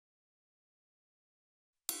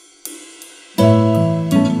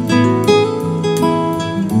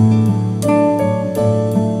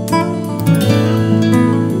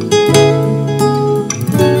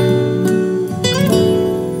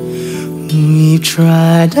We've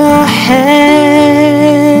tried our hand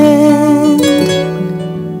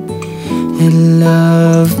in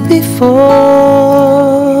love before.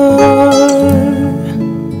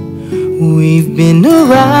 We've been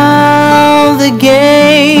around the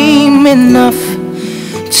game enough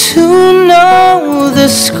to know the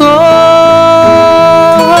score.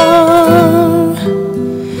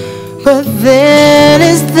 But then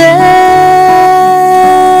is then,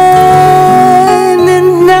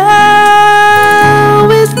 and now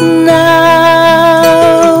is now.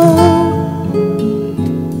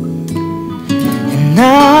 And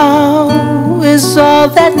now is all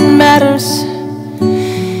that matters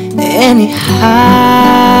anyhow.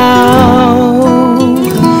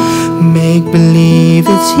 Make believe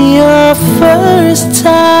it's your first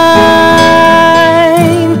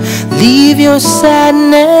time. Leave your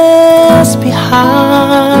sadness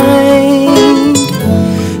behind.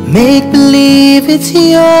 Make believe it's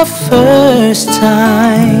your first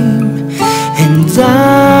time, and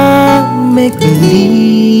I'll make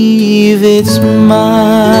believe it's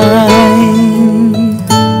mine.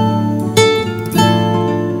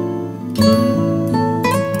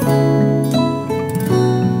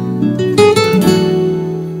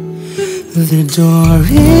 The door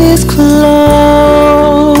is closed.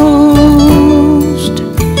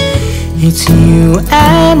 It's you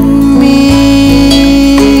and me.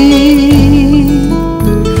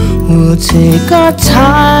 We'll take our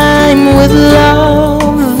time with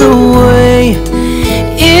love the way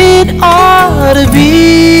it ought to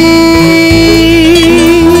be.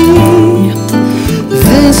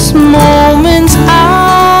 This moment's ours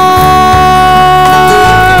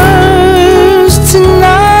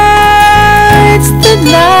tonight. The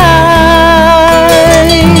night.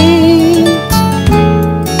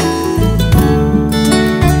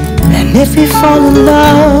 And if we fall in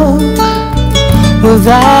love, well,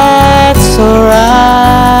 that's alright.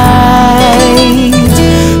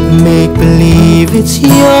 Make believe it's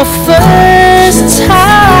your first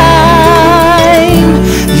time.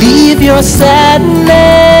 Leave your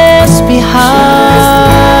sadness behind.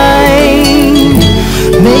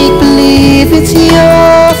 Make believe it's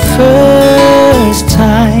your first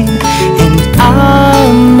time, and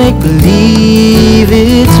I'll make believe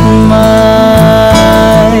it's mine.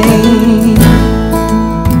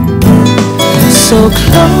 So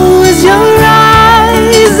close your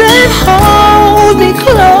eyes and hold me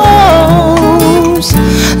close.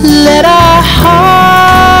 Let our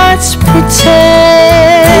hearts pretend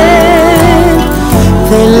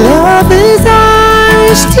that love is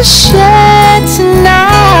ours to share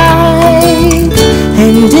tonight,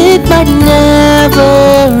 and it might never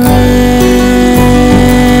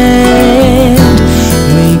end.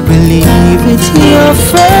 Make believe it's your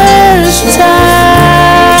first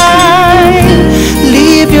time.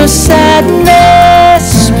 Leave your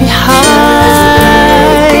sadness behind.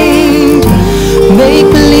 Make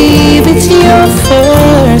believe it's your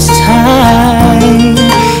first time,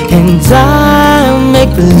 and I'll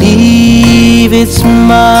make believe it's mine.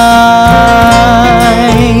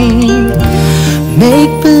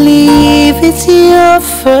 Make believe it's your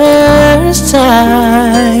first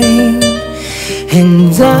time,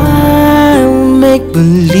 and I'll make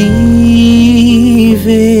believe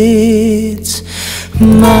it's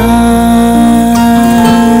mine.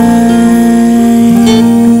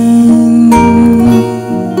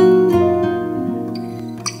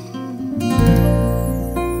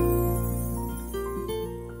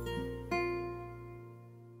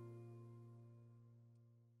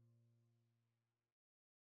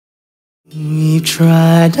 We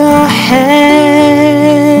tried our hand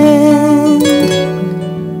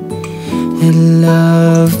in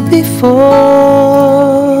love before.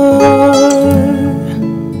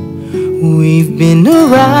 We've been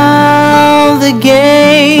around